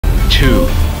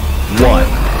1.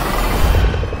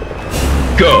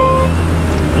 Go.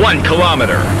 1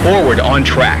 kilometer. Forward on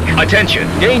track. Attention.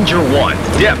 Danger 1.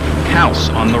 Dip. House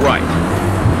on the right.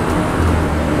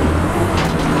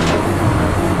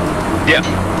 Dip.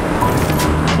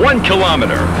 1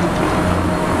 kilometer.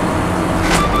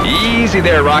 Easy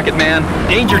there, Rocket Man.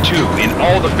 Danger 2 in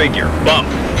all the figure. Bump.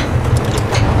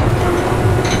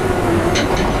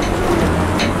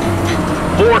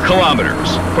 4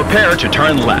 kilometers. Prepare to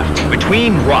turn left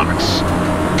between rocks.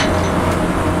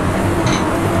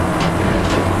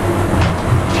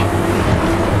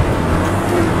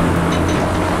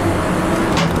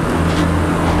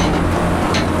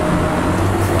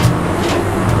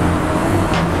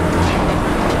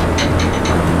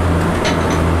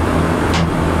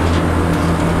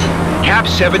 Cap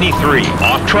 73,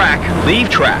 off track, leave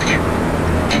track.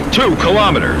 2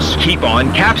 kilometers, keep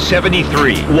on Cap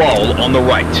 73, wall on the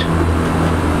right.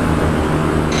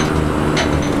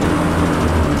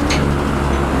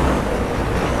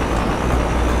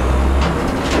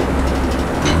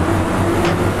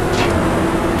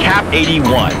 Cap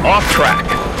 81, off track.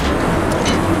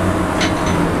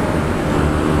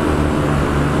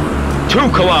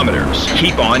 2 kilometers,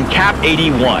 keep on Cap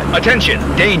 81. Attention,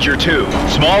 danger 2,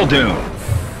 small dune.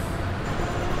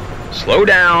 Slow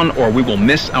down or we will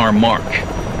miss our mark.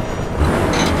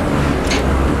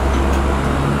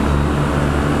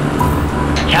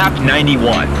 Cap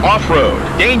 91, off-road,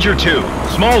 danger 2,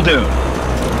 small dune.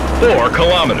 4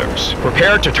 kilometers,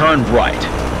 prepare to turn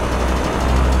right.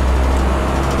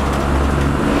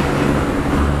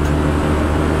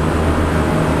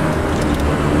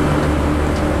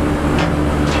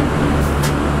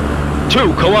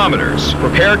 Two kilometers.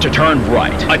 Prepare to turn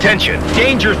right. Attention.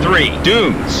 Danger 3.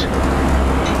 Dunes.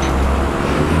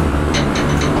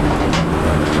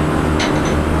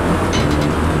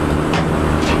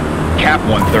 Cap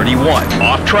 131.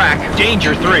 Off track.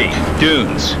 Danger 3.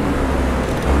 Dunes.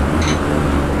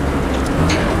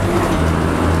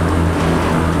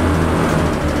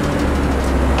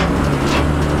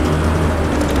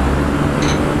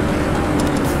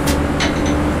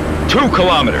 Two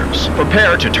kilometers.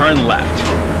 Prepare to turn left.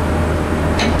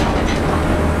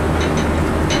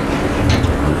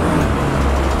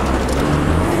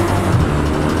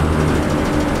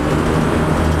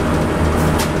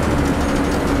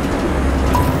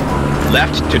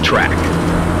 Left to track.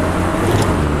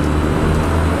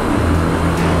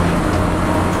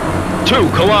 2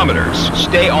 kilometers.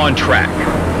 Stay on track.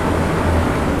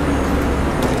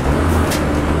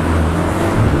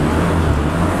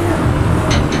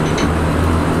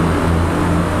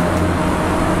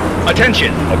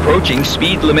 Attention, approaching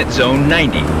speed limit zone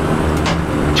 90.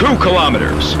 2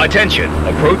 kilometers. Attention,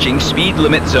 approaching speed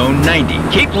limit zone 90.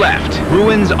 Keep left.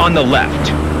 Ruins on the left.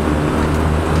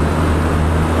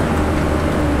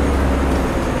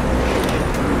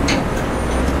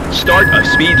 Start of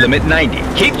speed limit 90.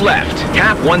 Keep left.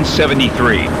 Cap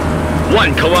 173.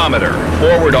 1 kilometer.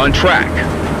 Forward on track.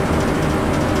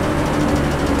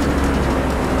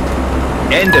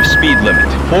 End of speed limit.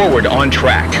 Forward on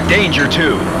track. Danger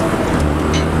 2.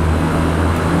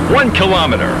 1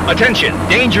 kilometer. Attention.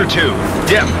 Danger 2.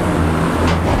 Dip.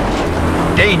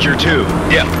 Danger 2.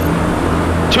 Dip.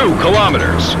 2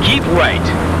 kilometers. Keep right.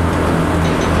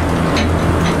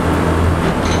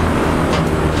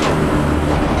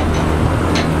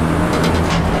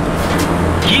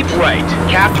 Keep right.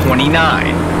 Cap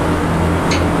 29.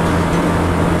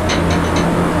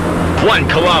 1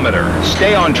 kilometer.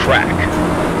 Stay on track.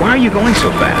 Why are you going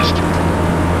so fast?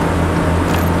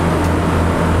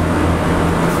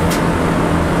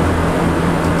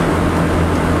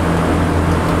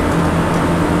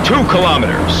 Two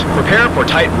kilometers. Prepare for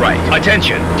tight right.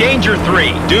 Attention. Danger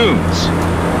 3. Dunes.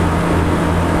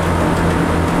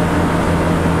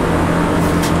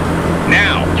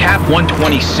 Now, Cap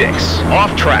 126.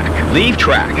 Off track. Leave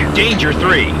track. Danger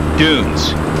 3.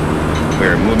 Dunes.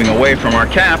 We're moving away from our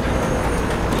cap.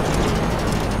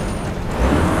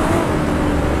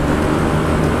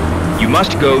 You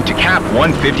must go to Cap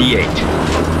 158.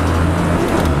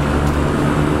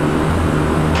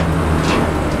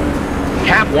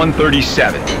 Cap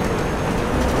 137.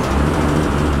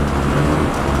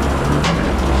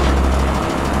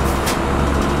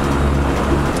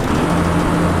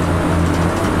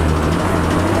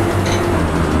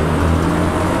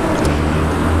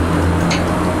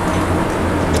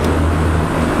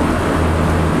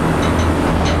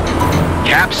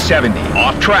 Cap 70.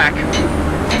 Off track.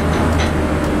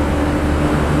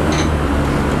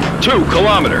 2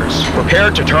 kilometers.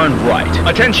 Prepare to turn right.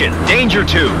 Attention. Danger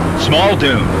 2. Small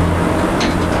dune.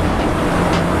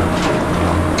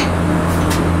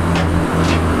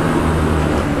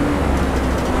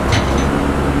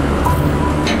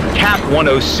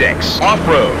 106.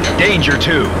 Off-road. Danger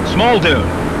 2. Small dune.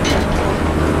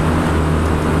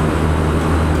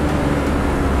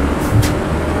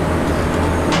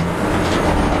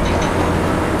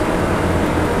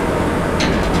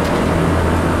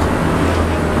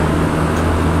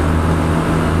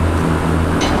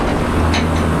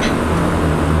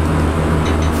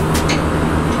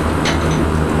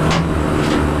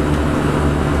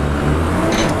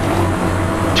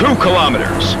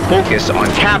 Kilometers. Focus on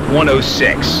Cap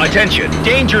 106. Attention,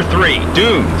 Danger 3,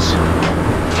 dunes.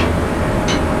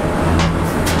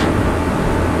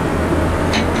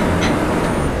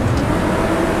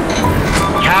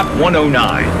 Cap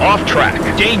 109, off track.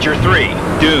 Danger 3,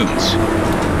 dunes.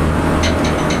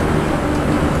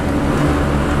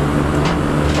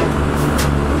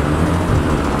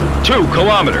 Two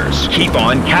kilometers. Keep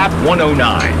on Cap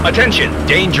 109. Attention,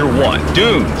 Danger 1,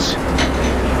 dunes.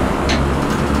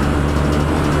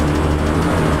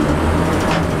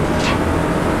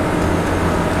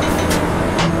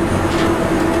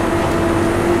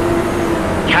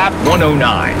 Cap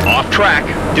 109, off track,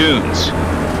 dunes.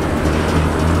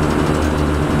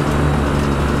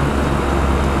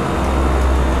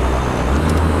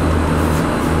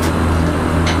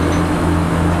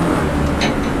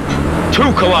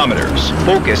 Two kilometers,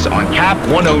 focus on Cap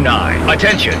 109.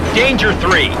 Attention, Danger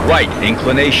 3, right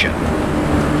inclination.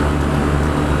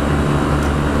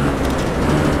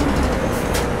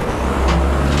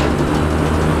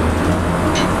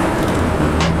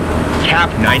 Cap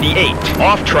 98,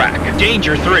 off track,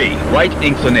 Danger 3, right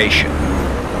inclination.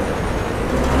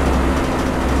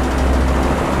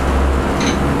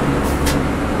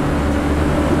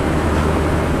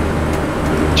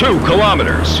 Two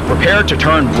kilometers, prepare to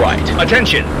turn right.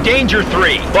 Attention, Danger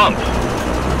 3, bump.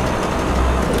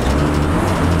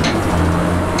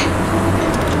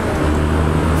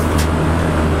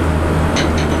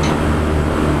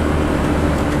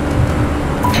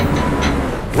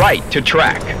 Right to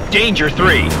track. Danger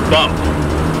 3, bump.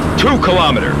 2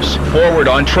 kilometers, forward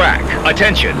on track.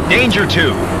 Attention, Danger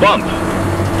 2, bump.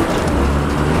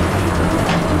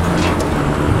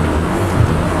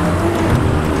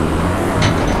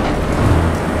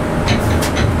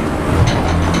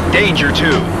 Danger 2,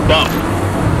 bump.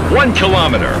 1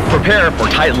 kilometer, prepare for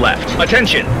tight left.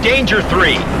 Attention, Danger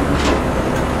 3.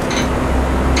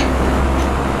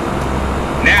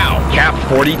 Now, Cap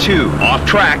 42, off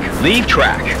track, leave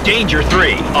track. Danger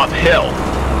 3, uphill.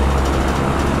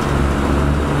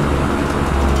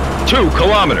 2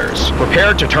 kilometers,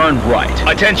 prepare to turn right.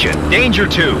 Attention, Danger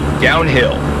 2,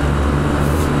 downhill.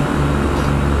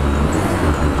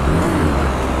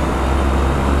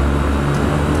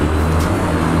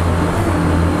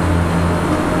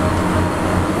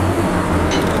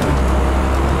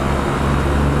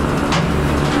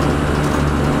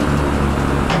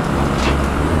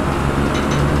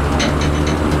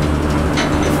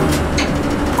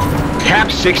 Cap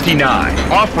 69,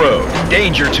 off-road,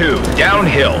 Danger 2,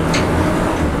 downhill.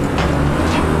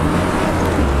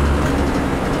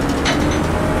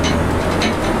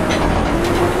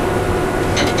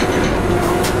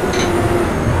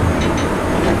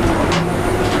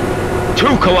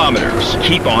 Two kilometers,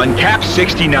 keep on Cap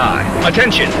 69.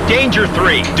 Attention, Danger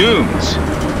 3, dunes.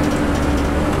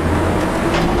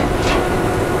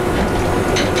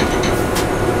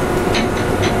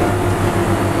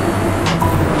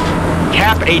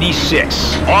 Cap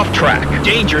 86, off track,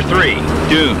 Danger 3,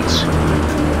 dunes.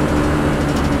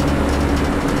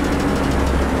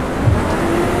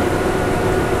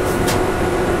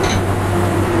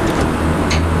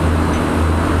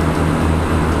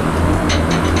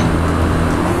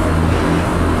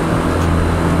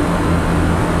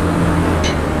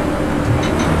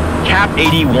 Cap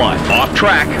 81, off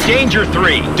track, Danger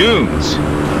 3, dunes.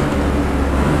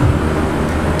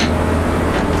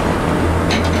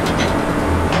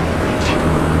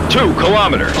 Two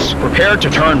kilometers, prepare to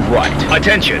turn right.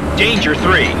 Attention, Danger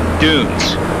 3,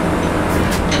 dunes.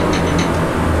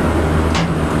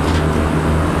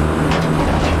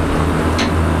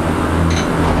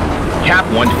 Cap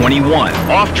 121,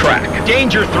 off track,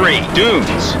 Danger 3,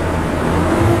 dunes.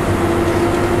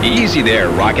 Easy there,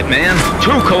 Rocket Man.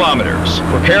 2 kilometers,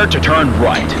 prepare to turn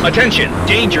right. Attention,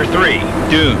 Danger 3,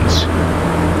 dunes.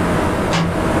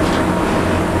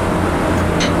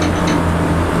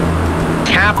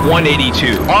 Cap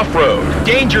 182, off-road,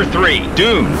 Danger 3,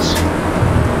 dunes.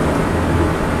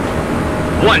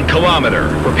 1 kilometer,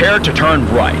 prepare to turn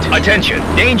right. Attention,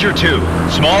 Danger 2,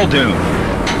 small dune.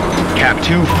 Cap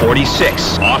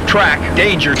 246, off track,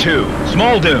 Danger 2,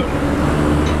 small dune.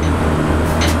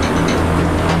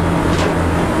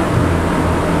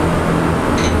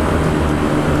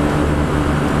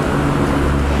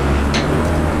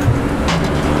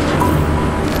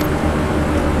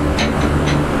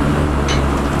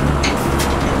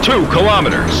 2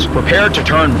 kilometers. Prepare to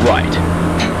turn right.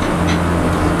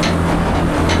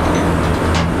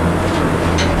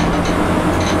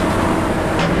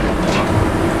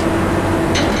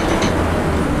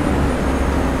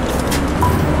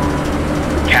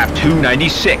 Cap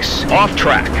 296, off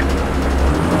track.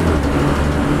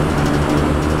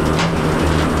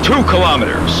 2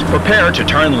 kilometers. Prepare to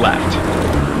turn left.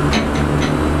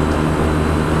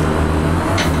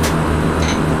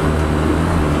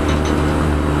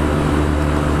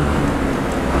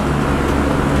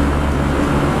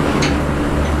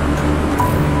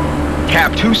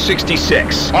 Cap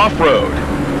 266, off-road.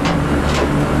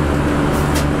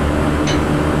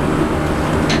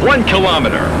 1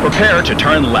 kilometer. Prepare to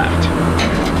turn left.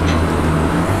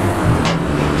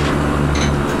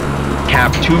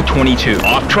 Cap 222,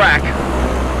 off track.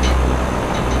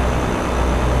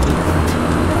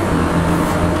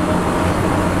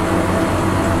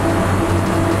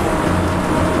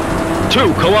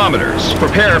 Two kilometers.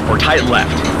 Prepare for tight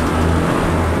left.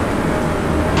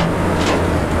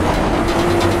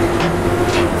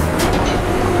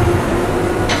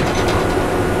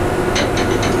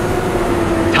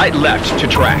 Tight left to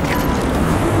track.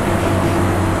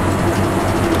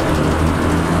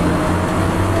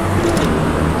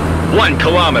 One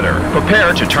kilometer.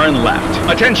 Prepare to turn left.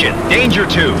 Attention, danger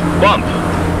 2, bump.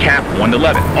 Cap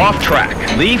 111, off track.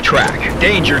 Leave track.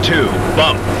 Danger 2,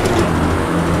 bump.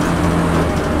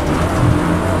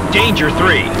 Danger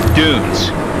 3,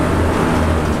 dunes.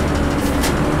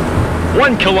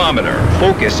 1 kilometer.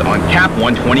 Focus on cap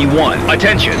 121.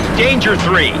 Attention, danger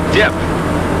 3, dip.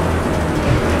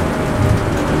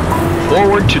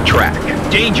 Forward to track.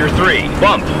 Danger 3,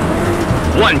 bump.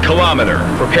 1 kilometer.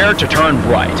 Prepare to turn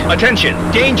right. Attention,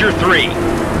 danger 3.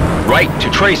 Right to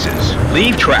traces.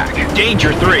 Leave track.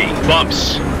 Danger 3,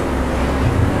 bumps.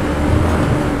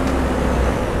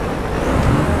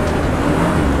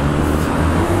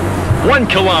 One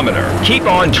kilometer. Keep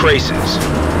on traces.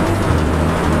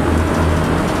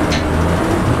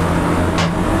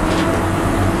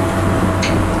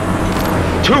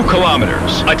 Two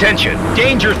kilometers. Attention,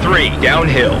 danger 3,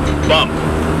 downhill, bump.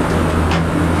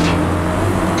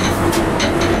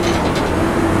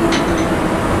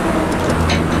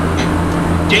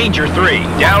 Danger 3,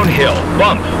 downhill,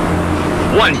 bump.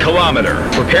 1 kilometer.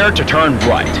 Prepare to turn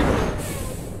right.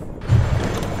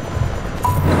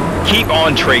 Keep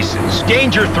on traces.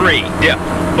 Danger 3, dip,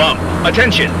 bump.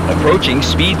 Attention, approaching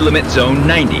speed limit zone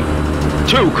 90.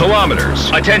 2 kilometers.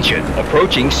 Attention,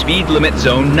 approaching speed limit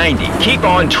zone 90. Keep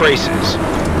on traces.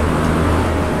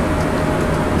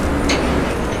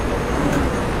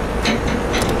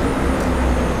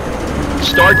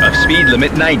 Start of speed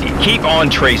limit 90. Keep on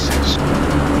traces.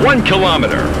 1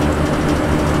 kilometer.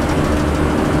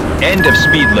 End of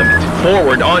speed limit.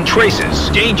 Forward on traces.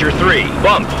 Danger 3,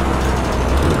 bump.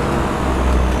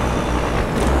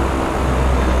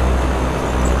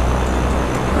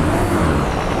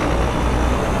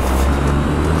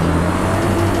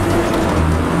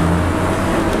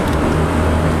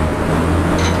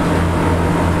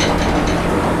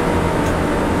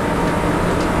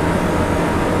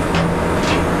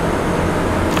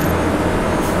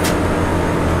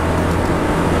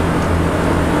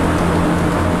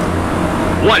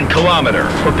 One kilometer.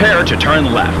 Prepare to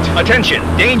turn left. Attention,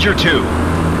 danger 2.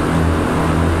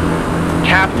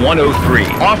 Cap 103,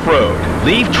 off-road.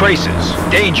 Leave traces.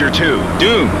 Danger 2,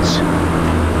 dunes.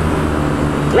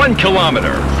 1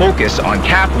 kilometer. Focus on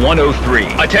cap 103.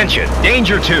 Attention,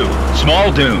 danger 2,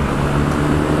 small dune.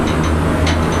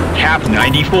 Cap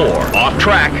 94, off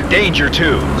track. Danger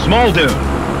 2, small dune.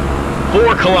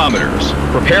 4 kilometers.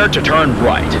 Prepare to turn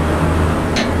right.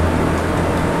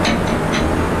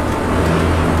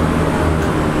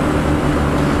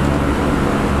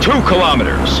 2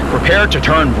 kilometers. Prepare to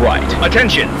turn right.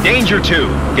 Attention, danger 2,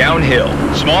 downhill,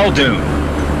 small dune.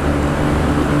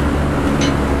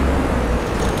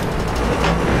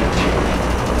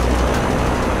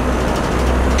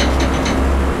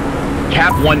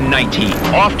 Cap 119,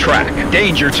 off track.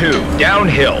 Danger 2,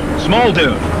 downhill, small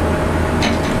dune.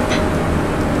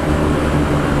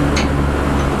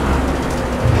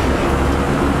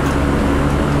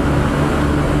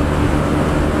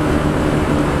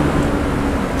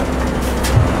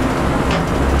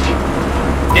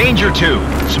 Danger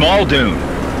 2, small dune.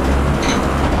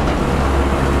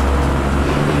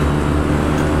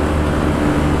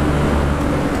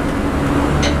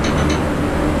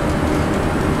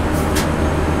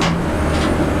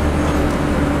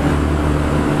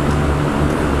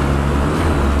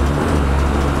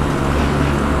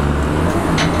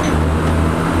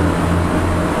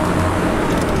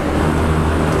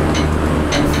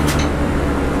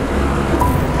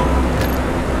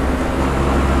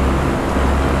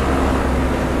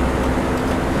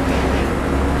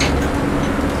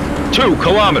 2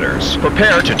 kilometers.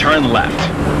 Prepare to turn left.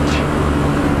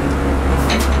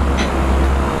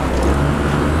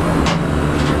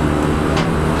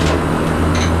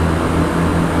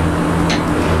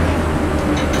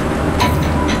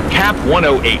 Cap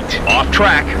 108. Off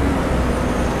track.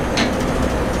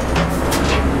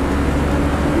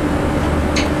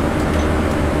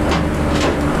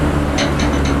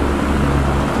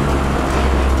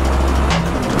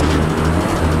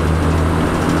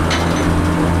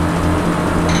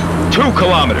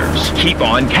 Kilometers. Keep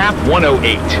on Cap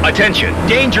 108. Attention,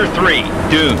 Danger 3,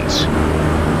 dunes.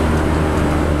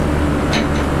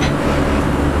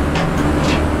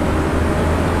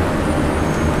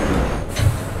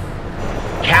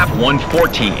 Cap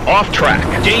 114, off track.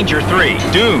 Danger 3,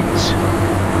 dunes.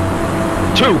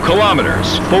 2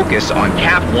 kilometers. Focus on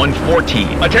Cap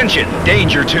 114. Attention,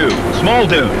 Danger 2, small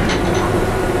dune.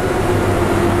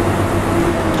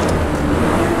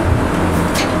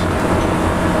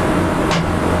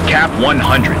 Cap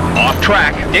 100, off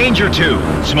track, Danger 2,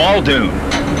 small dune.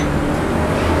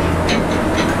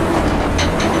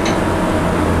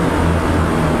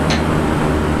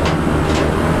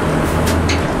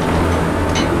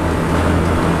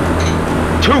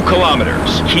 Two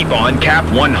kilometers, keep on Cap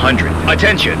 100.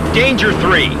 Attention, Danger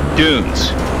 3,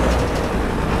 dunes.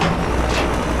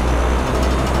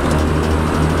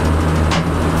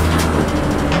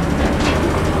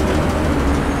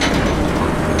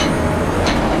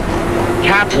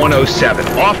 Cap 107,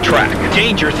 off track,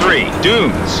 Danger 3,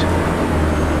 dunes.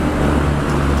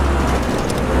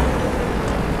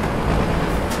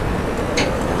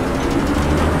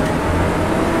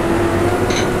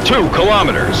 Two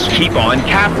kilometers, keep on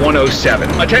Cap 107.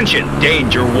 Attention,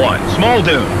 Danger 1, small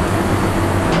dune.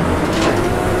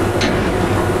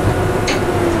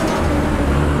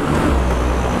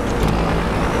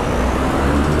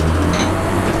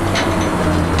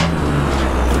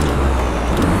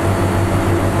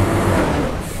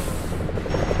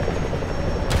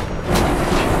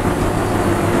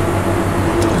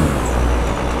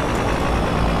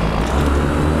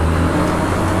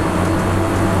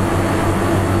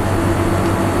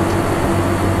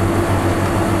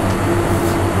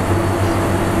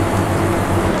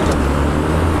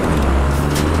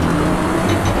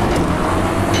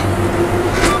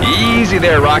 Easy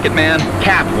there, Rocket Man.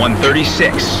 Cap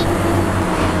 136.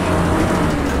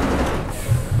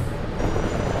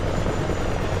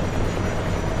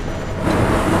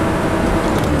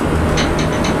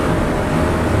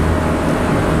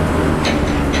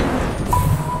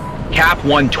 Cap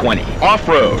 120.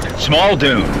 Off-road. Small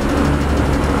dune.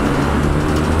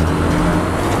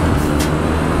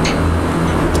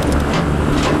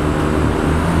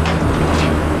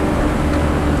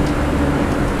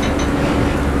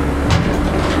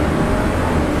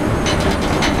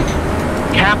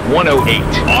 Cap 108,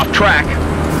 off track,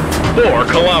 4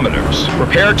 kilometers.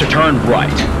 Prepare to turn right.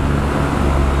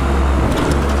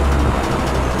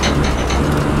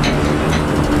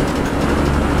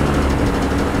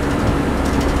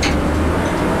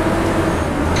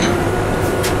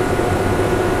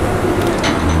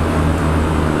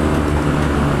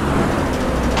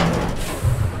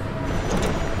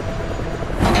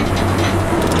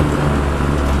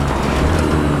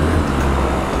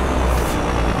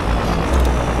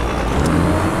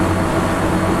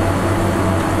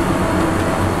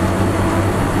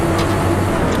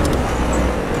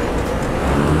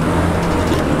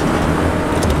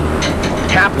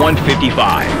 Cap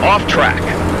 155, off track.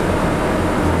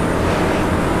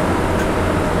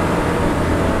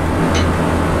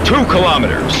 Two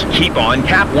kilometers, keep on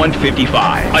Cap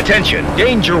 155. Attention,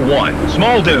 Danger 1,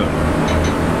 small dune.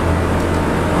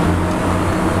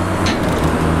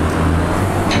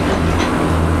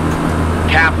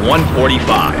 Cap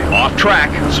 145, off track,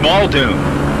 small dune.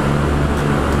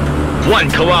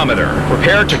 1 kilometer,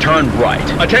 prepare to turn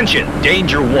right. Attention,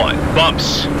 Danger 1,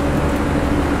 bumps.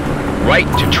 Right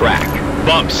to track.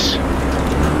 Bumps.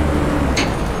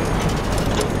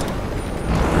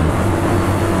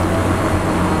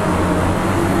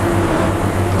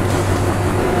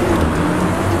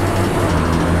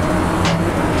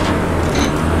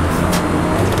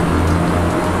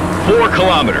 Four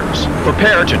kilometers.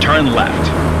 Prepare to turn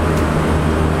left.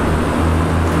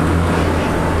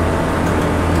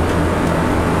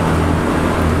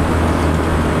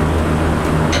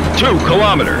 Two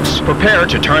kilometers. Prepare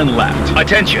to turn left.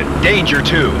 Attention, Danger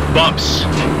 2, bumps.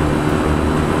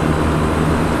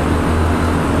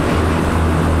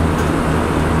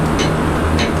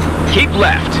 Keep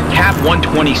left, Cap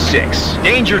 126.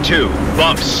 Danger 2,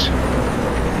 bumps.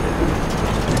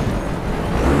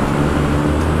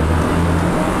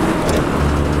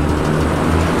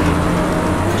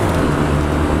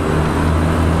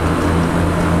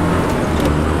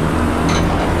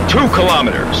 2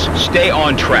 kilometers. Stay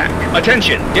on track.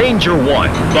 Attention, danger 1,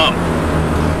 bump.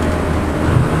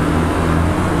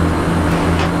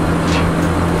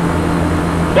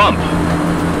 Bump.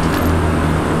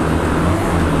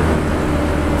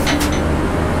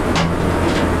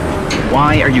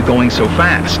 Why are you going so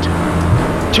fast?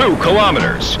 2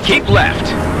 kilometers. Keep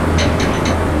left.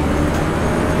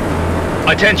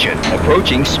 Attention,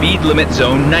 approaching speed limit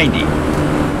zone 90.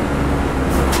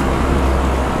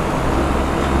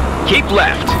 Keep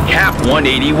left, cap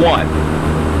 181.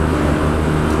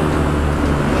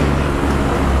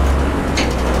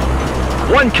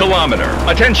 One kilometer.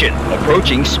 Attention,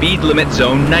 approaching speed limit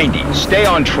zone 90. Stay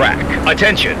on track.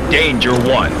 Attention, danger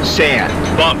 1, sand,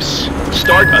 bumps.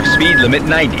 Start of speed limit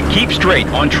 90. Keep straight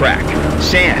on track.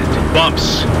 Sand,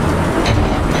 bumps.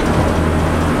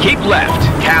 Keep left,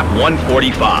 cap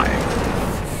 145.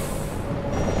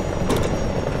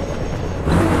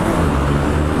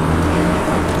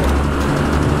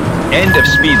 End of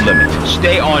speed limit.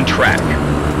 Stay on track.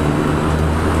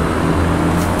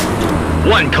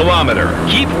 1 kilometer.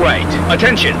 Keep right.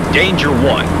 Attention, danger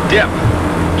 1, dip.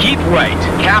 Keep right,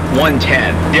 cap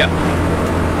 110, dip.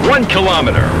 1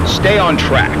 kilometer. Stay on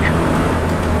track.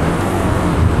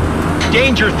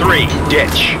 Danger 3,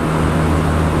 ditch.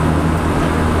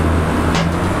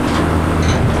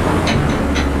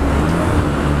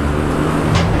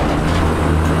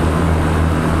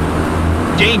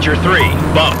 Danger 3,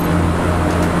 bump.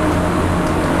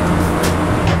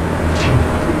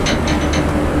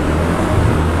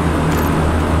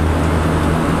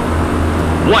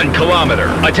 One kilometer.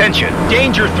 Attention.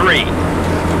 Danger 3.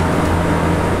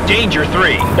 Danger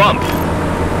 3. Bump.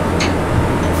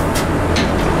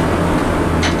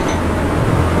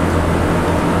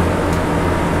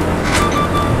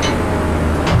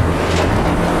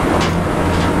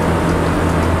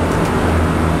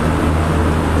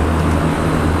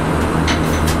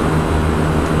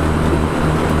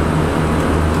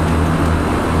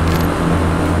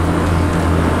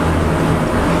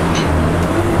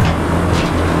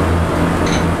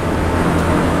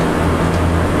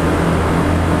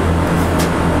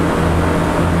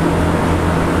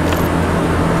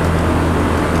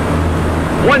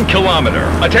 Kilometer.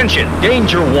 Attention,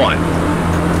 danger 1.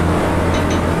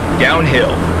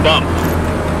 Downhill, bump.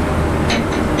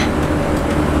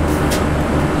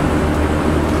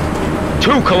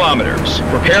 Two kilometers.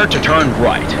 Prepare to turn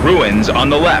right. Ruins on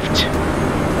the left.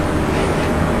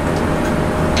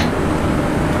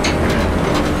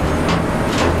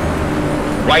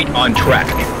 Right on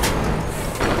track.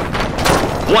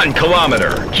 1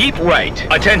 kilometer. Keep right.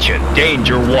 Attention,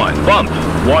 danger 1. Bump.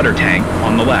 Water tank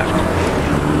on the left.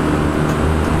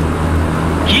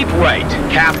 Keep right,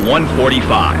 cap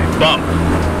 145, bump.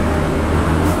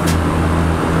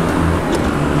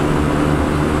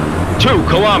 2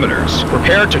 kilometers,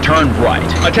 prepare to turn right.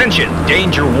 Attention,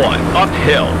 danger 1,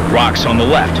 uphill, rocks on the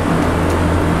left.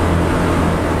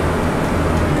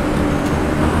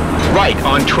 Right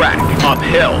on track,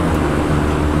 uphill.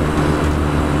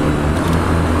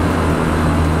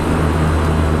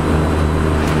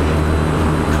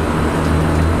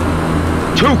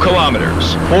 Two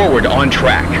kilometers, forward on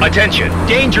track. Attention,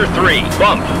 danger 3,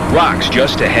 bump, rocks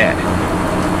just ahead.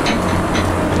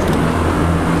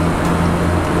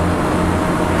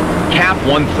 Cap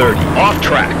 130, off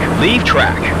track, leave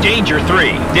track, danger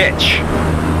 3, ditch.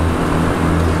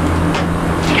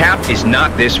 Cap is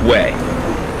not this way.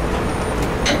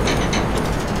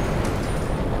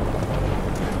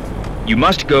 You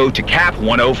must go to cap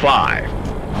 105.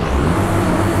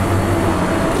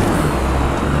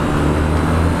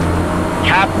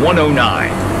 Cap 109.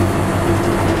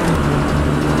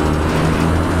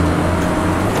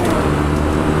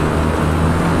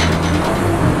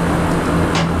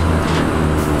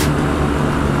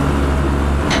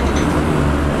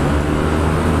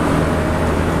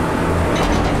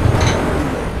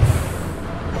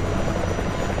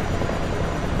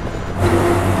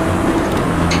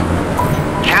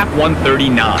 Cap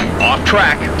 139. Off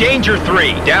track. Danger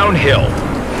 3. Downhill.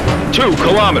 2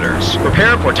 kilometers.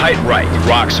 Prepare for tight right.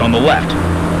 Rocks on the left.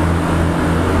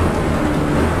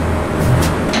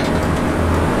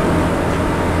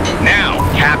 Now,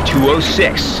 cap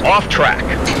 206. Off track.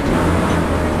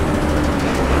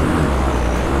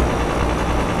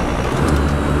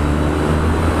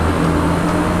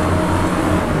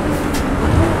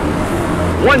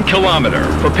 One kilometer.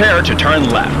 Prepare to turn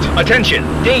left. Attention,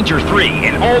 danger 3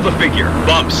 in all the figure.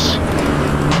 Bumps.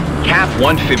 Cap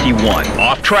 151.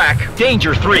 Off track.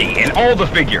 Danger 3 in all the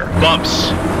figure. Bumps.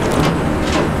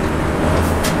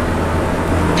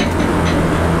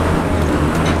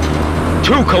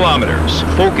 2 kilometers.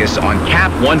 Focus on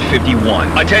Cap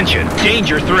 151. Attention,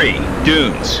 Danger 3,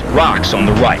 dunes, rocks on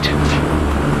the right.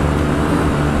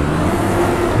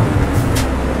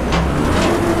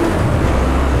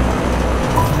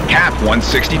 Cap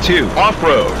 162,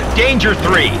 off-road, Danger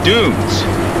 3, dunes.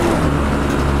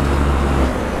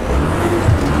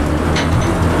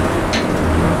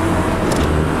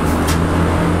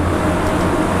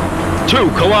 Two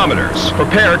kilometers.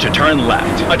 Prepare to turn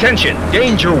left. Attention,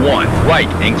 Danger 1, right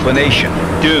inclination,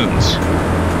 dunes.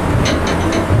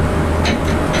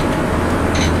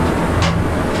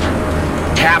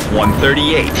 Cap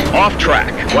 138, off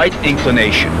track, right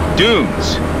inclination,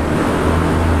 dunes.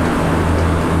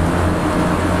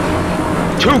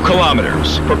 2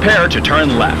 kilometers. Prepare to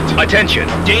turn left. Attention,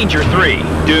 Danger 3,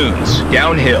 dunes,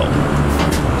 downhill.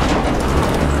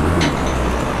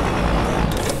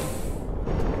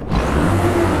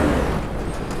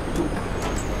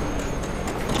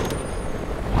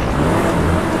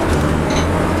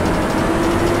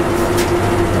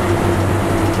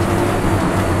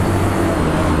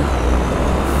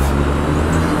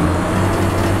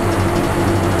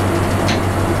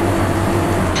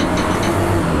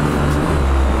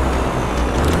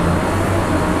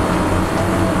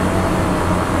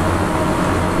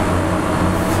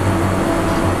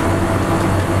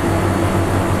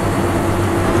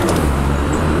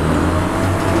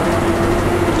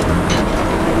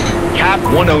 Cap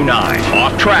 109,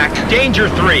 off track, Danger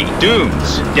 3,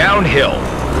 dunes, downhill.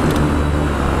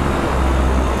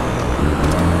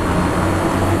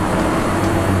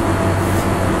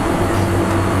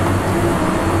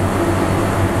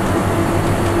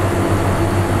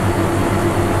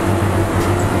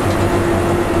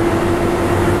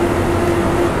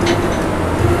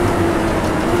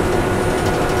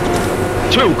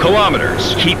 Two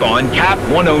kilometers. Keep on Cap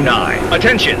 109.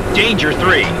 Attention, Danger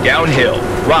 3, downhill.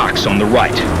 Rocks on the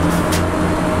right.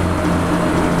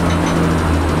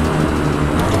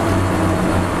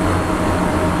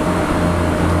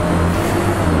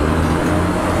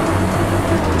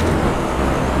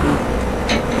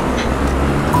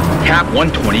 Cap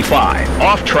 125,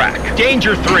 off track.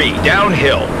 Danger 3,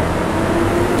 downhill.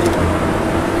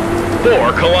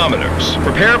 4 kilometers.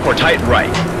 Prepare for tight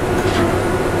right.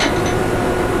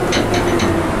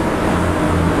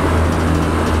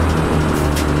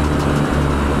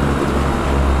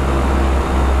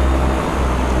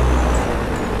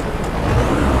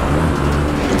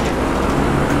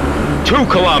 Two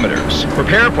kilometers.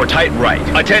 Prepare for tight right.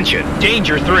 Attention,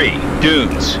 Danger 3,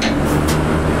 dunes.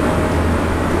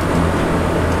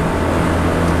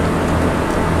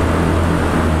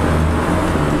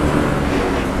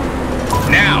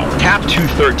 Now, Cap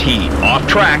 213, off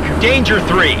track, Danger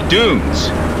 3,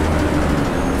 dunes.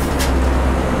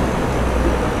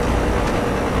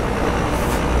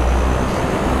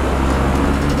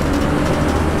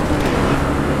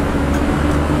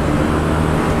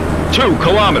 Two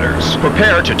kilometers.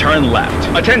 Prepare to turn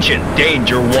left. Attention,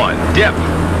 Danger 1, dip.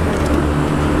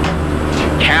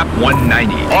 Cap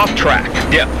 190, off track,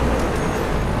 dip.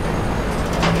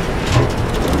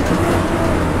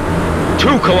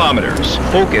 2 kilometers.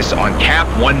 Focus on Cap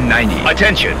 190.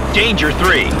 Attention, Danger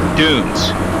 3,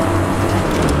 dunes.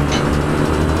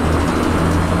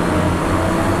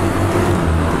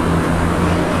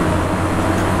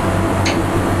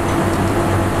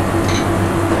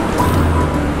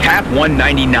 Cap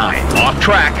 199, off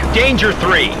track, Danger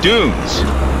 3, dunes.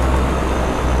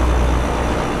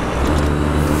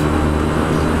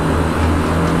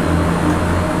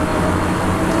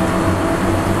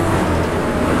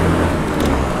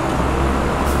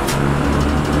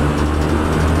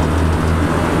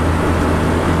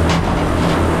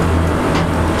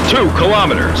 Two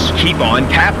kilometers. Keep on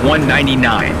Cap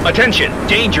 199. Attention,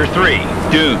 Danger 3,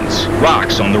 dunes,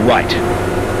 rocks on the right.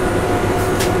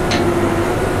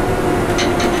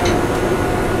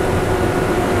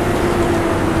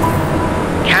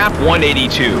 Cap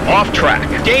 182, off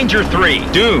track, Danger 3,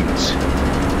 dunes.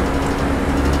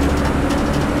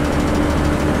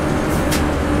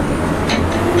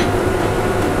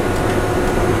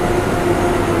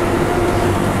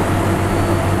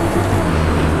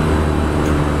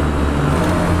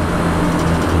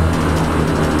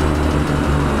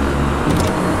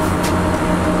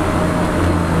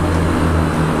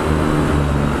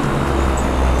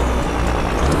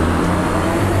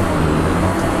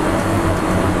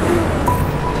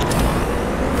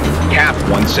 Cap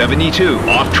 172,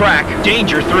 off track,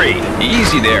 Danger 3.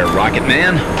 Easy there, Rocket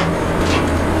Man.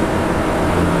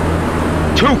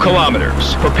 2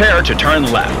 kilometers. Prepare to turn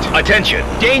left. Attention,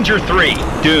 Danger 3,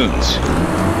 dunes.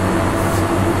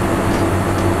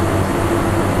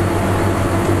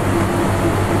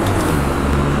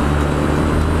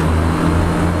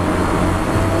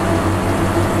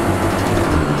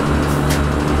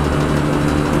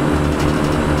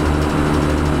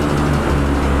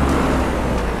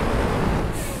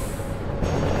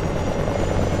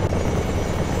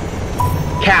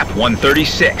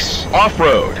 136.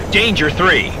 Off-road. Danger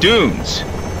 3. Dunes.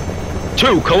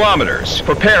 2 kilometers.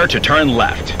 Prepare to turn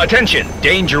left. Attention.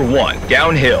 Danger 1.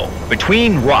 Downhill.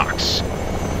 Between rocks.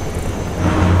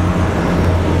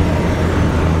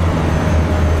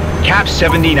 Cap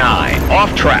 79.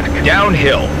 Off track.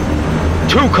 Downhill.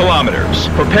 2 kilometers.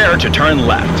 Prepare to turn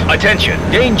left. Attention.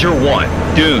 Danger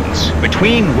 1. Dunes.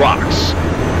 Between rocks.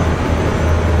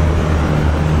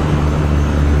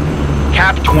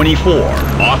 Cap 24.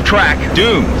 Off track.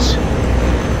 Dunes.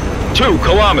 2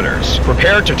 kilometers.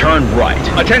 Prepare to turn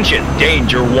right. Attention.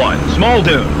 Danger 1. Small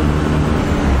dune.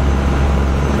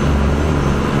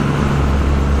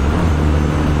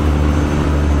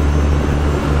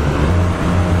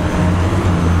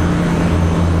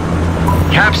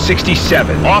 Cap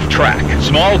 67. Off track.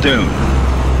 Small dune.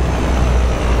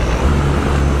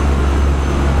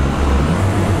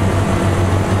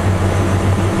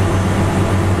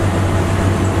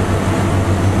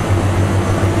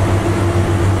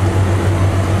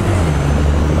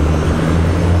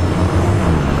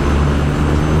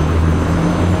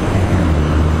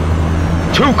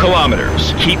 Two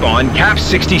kilometers. Keep on Cap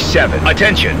 67.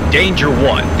 Attention. Danger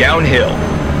 1. Downhill.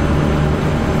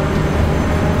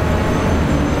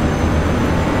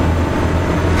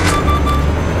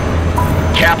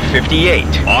 Cap 58.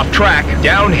 Off track.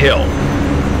 Downhill.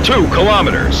 2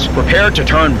 kilometers. Prepare to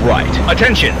turn right.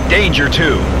 Attention. Danger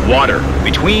 2. Water.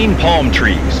 Between palm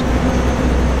trees.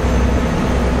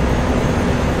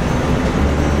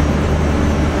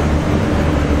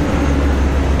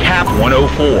 Cap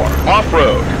 104.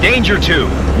 Off-road. Danger 2.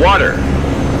 Water.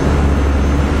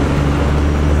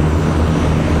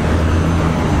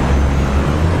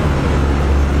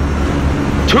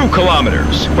 Two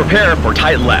kilometers. Prepare for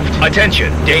tight left.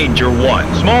 Attention. Danger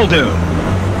 1. Small dune.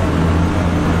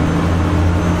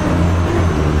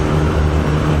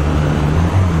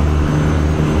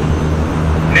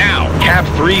 Now, Cap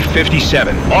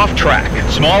 357. Off track.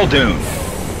 Small dune.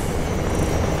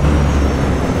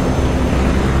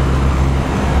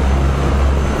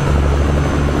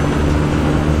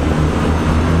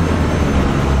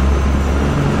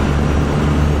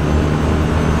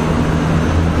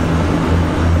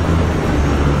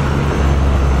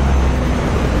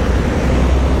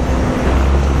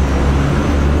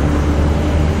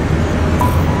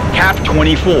 Cap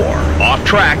 24. Off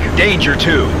track. Danger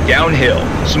 2. Downhill.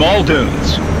 Small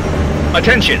dunes.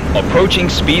 Attention. Approaching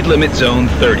speed limit zone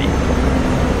 30.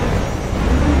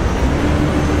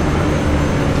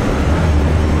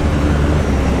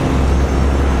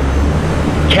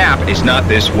 Cap is not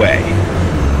this way.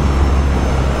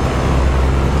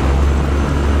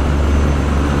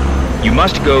 You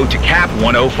must go to Cap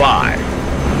 105.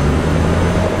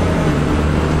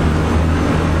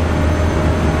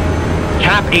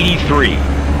 Cap 83.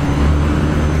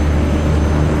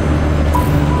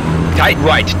 Tight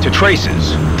right to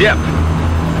traces. Dip.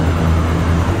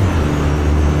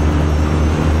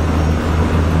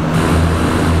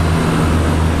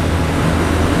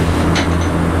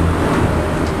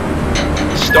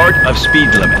 Start of speed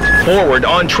limit. Forward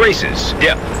on traces.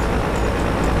 Dip.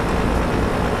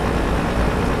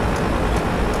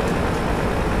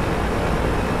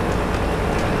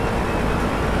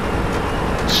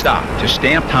 Stop to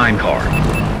stamp time card.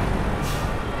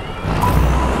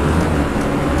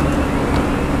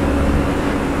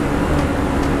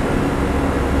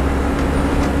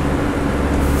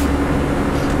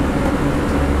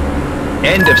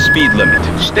 End of speed limit.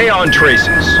 Stay on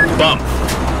traces. Bump.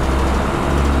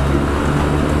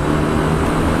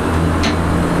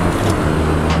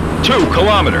 Two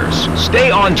kilometers. Stay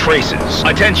on traces.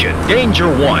 Attention. Danger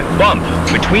 1. Bump.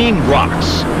 Between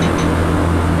rocks.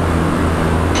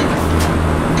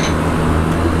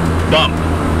 Bump.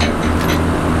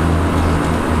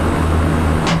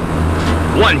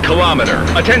 1 kilometer.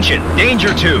 Attention.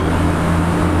 Danger 2.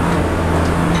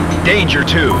 Danger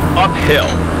 2. Uphill.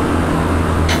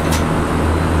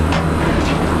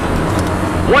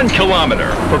 1 kilometer.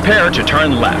 Prepare to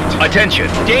turn left. Attention.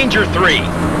 Danger 3.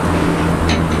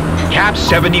 Cap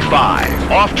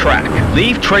 75. Off track.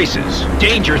 Leave traces.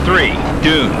 Danger 3.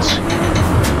 Dunes.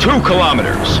 2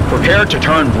 kilometers. Prepare to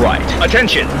turn right.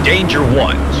 Attention. Danger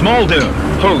 1. Small dune.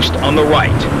 Post on the right.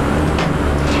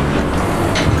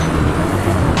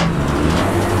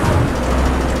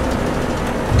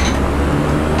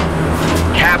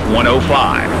 Cap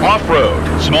 105.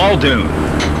 Off-road. Small dune.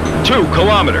 2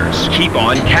 kilometers. Keep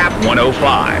on Cap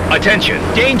 105. Attention.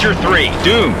 Danger 3.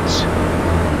 Dunes.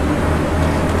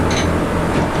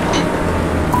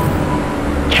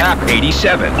 Cap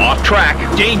 87. Off track.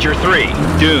 Danger 3.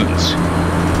 Dunes.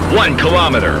 1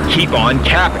 kilometer. Keep on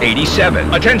Cap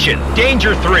 87. Attention.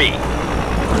 Danger 3.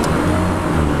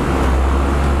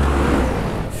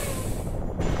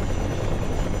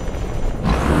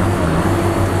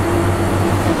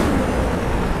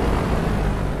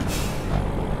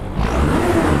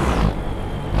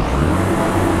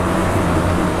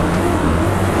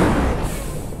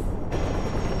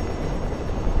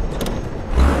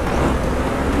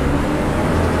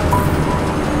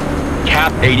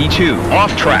 Cap 82,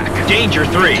 off track. Danger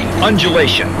 3,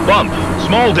 undulation, bump,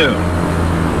 small dune.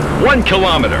 1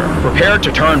 kilometer, prepare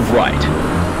to turn right.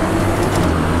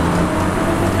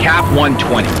 Cap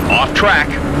 120, off track.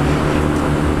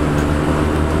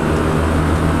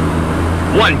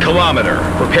 1 kilometer,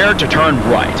 prepare to turn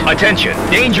right. Attention,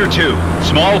 danger 2,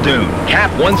 small dune.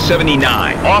 Cap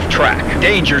 179, off track.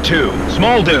 Danger 2,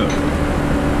 small dune.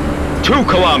 2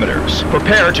 kilometers,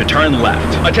 prepare to turn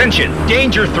left. Attention,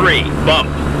 danger 3, bump.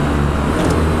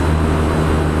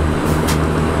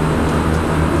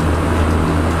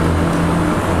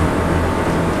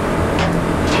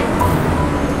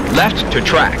 Left to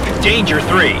track, danger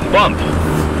 3, bump.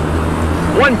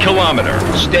 1 kilometer,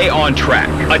 stay on track.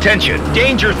 Attention,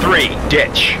 danger 3,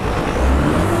 ditch.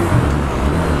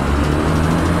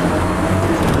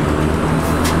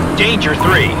 Danger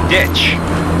 3, ditch.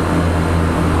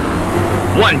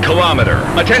 1 kilometer,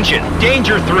 attention,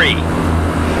 danger 3.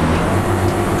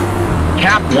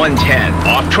 Cap 110,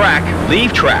 off track,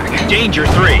 leave track. Danger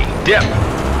 3, dip.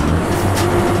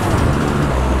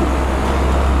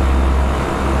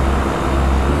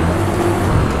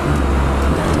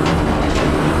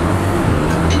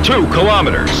 Two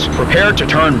kilometers, prepare to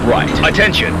turn right.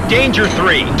 Attention, danger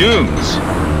 3, dunes.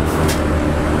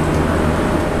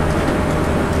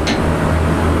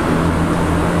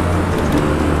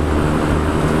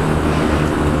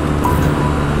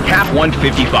 Cap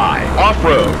 155,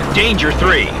 off-road, danger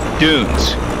 3,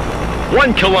 dunes.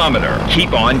 1 kilometer,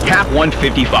 keep on cap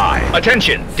 155.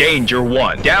 Attention, danger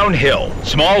 1, downhill,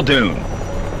 small dune.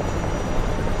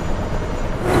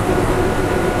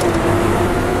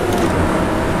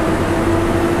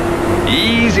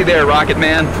 Easy there, Rocket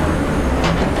Man.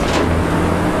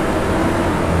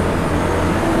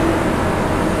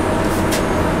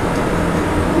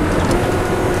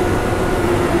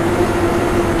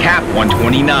 Cap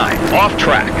 129, off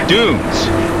track, dunes.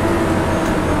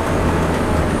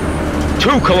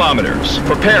 2 kilometers,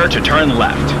 prepare to turn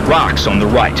left, rocks on the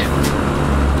right.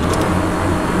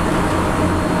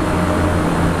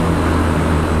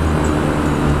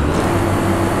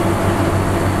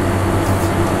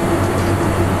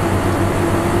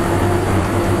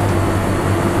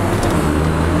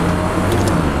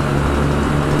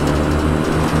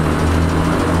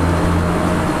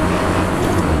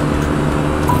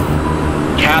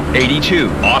 Cap 82,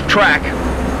 off track.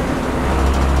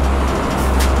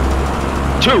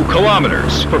 2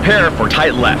 kilometers, prepare for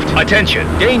tight left. Attention,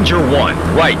 danger 1,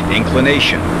 right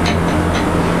inclination.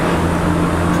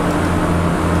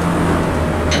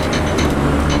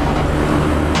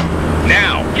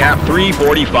 Now, cap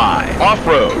 345,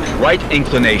 off-road, right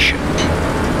inclination.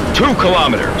 2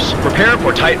 kilometers, prepare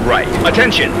for tight right.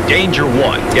 Attention, danger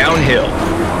 1, downhill.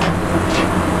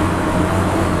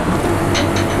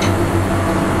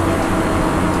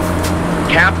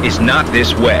 Cap is not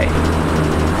this way.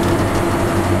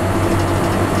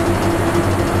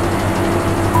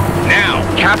 Now,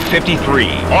 cap 53,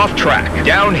 off track,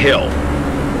 downhill.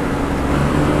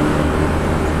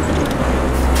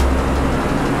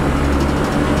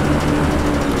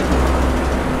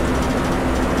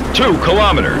 Two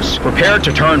kilometers, prepare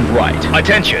to turn right.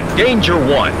 Attention, danger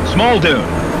 1, small dune.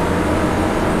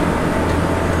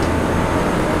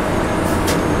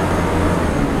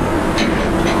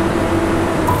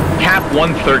 Cap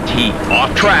 113,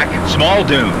 off track, small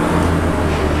dune.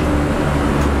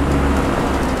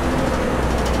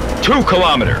 2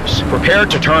 kilometers, prepare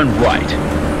to turn right.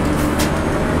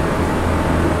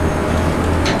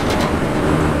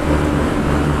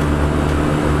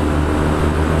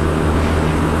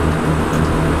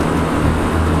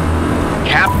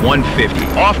 Cap 150,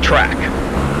 off track.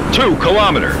 2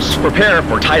 kilometers, prepare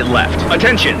for tight left.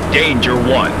 Attention, danger 1,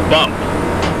 bump.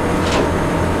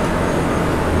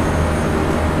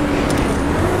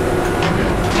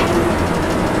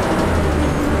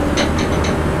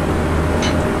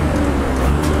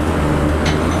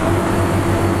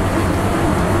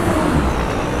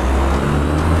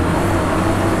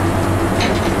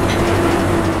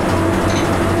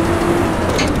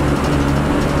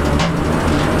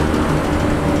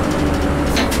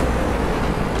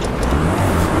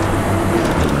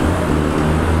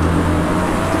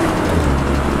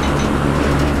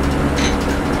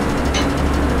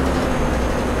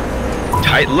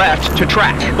 Tight left to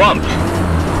track, bump.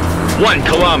 1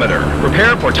 kilometer,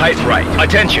 prepare for tight right.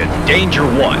 Attention, danger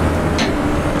 1.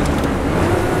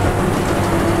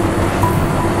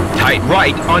 Tight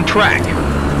right on track.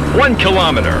 1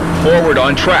 kilometer, forward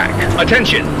on track.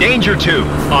 Attention, danger 2,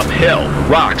 uphill,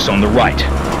 rocks on the right.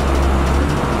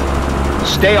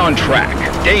 Stay on track,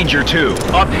 danger 2,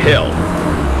 uphill.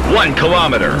 1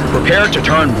 kilometer. Prepare to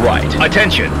turn right.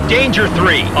 Attention. Danger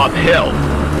 3. Uphill.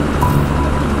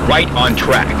 Right on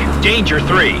track. Danger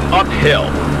 3. Uphill.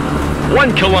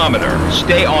 1 kilometer.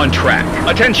 Stay on track.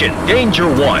 Attention. Danger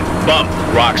 1. Bump.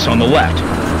 Rocks on the left.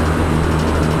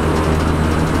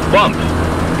 Bump.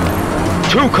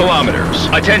 2 kilometers.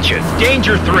 Attention.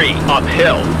 Danger 3.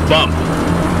 Uphill. Bump.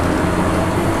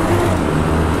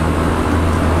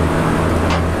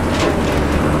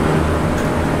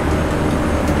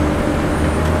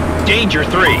 Danger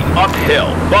 3. Uphill.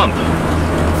 Bump.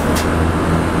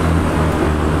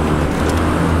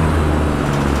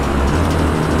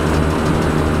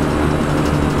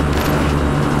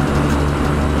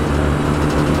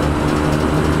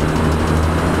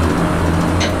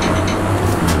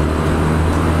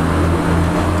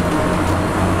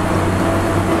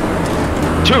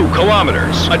 Two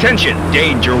kilometers. Attention.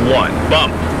 Danger 1.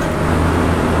 Bump.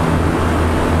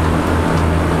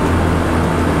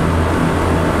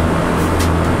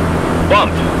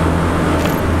 Bump.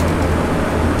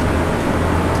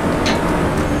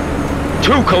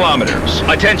 2 kilometers.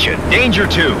 Attention. Danger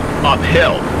 2.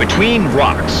 Uphill. Between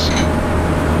rocks.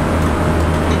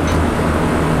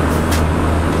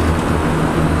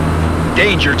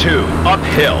 Danger 2.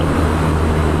 Uphill.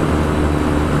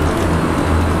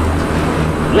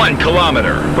 1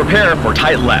 kilometer. Prepare for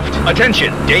tight left.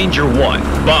 Attention. Danger 1.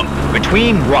 Bump.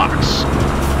 Between rocks.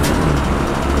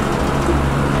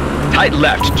 Tight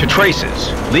left to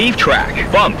traces. Leave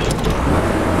track. Bump.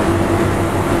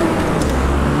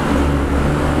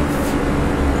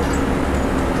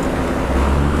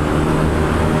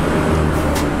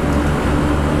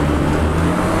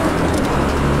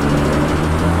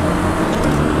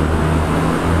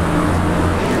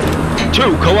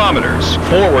 Two kilometers.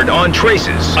 Forward on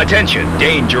traces. Attention.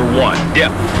 Danger 1.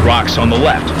 Dip. Rocks on the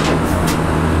left.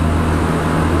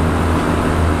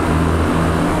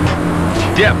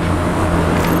 Dip.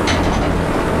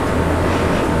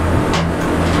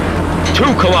 2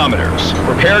 kilometers.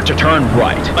 Prepare to turn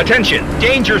right. Attention.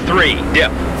 Danger 3.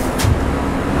 Dip.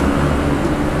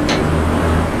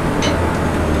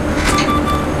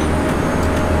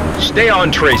 Stay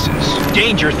on traces.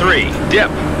 Danger 3.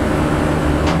 Dip.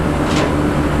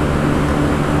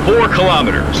 4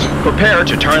 kilometers. Prepare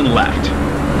to turn left.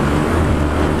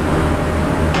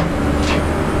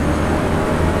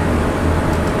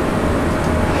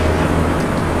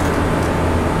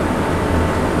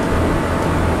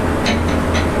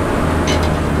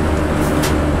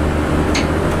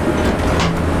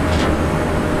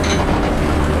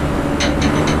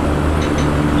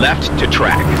 Left to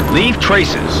track. Leave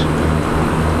traces.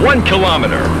 1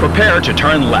 kilometer. Prepare to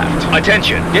turn left.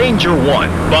 Attention. Danger 1.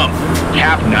 Bump.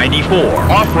 Cap 94.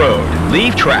 Off-road.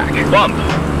 Leave track. Bump.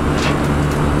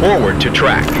 Forward to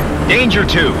track. Danger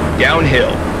 2.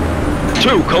 Downhill.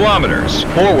 2 kilometers.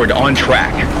 Forward on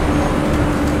track.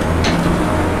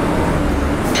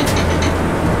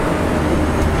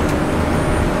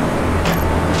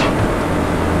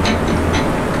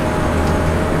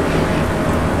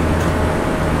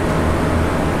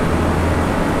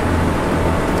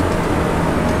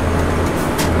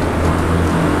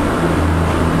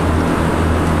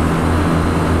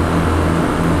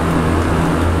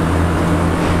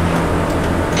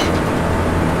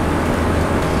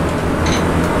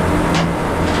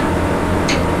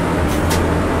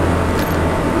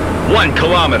 One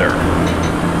kilometer.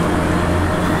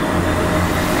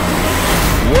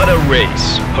 What a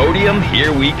race. Podium,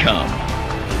 here we come.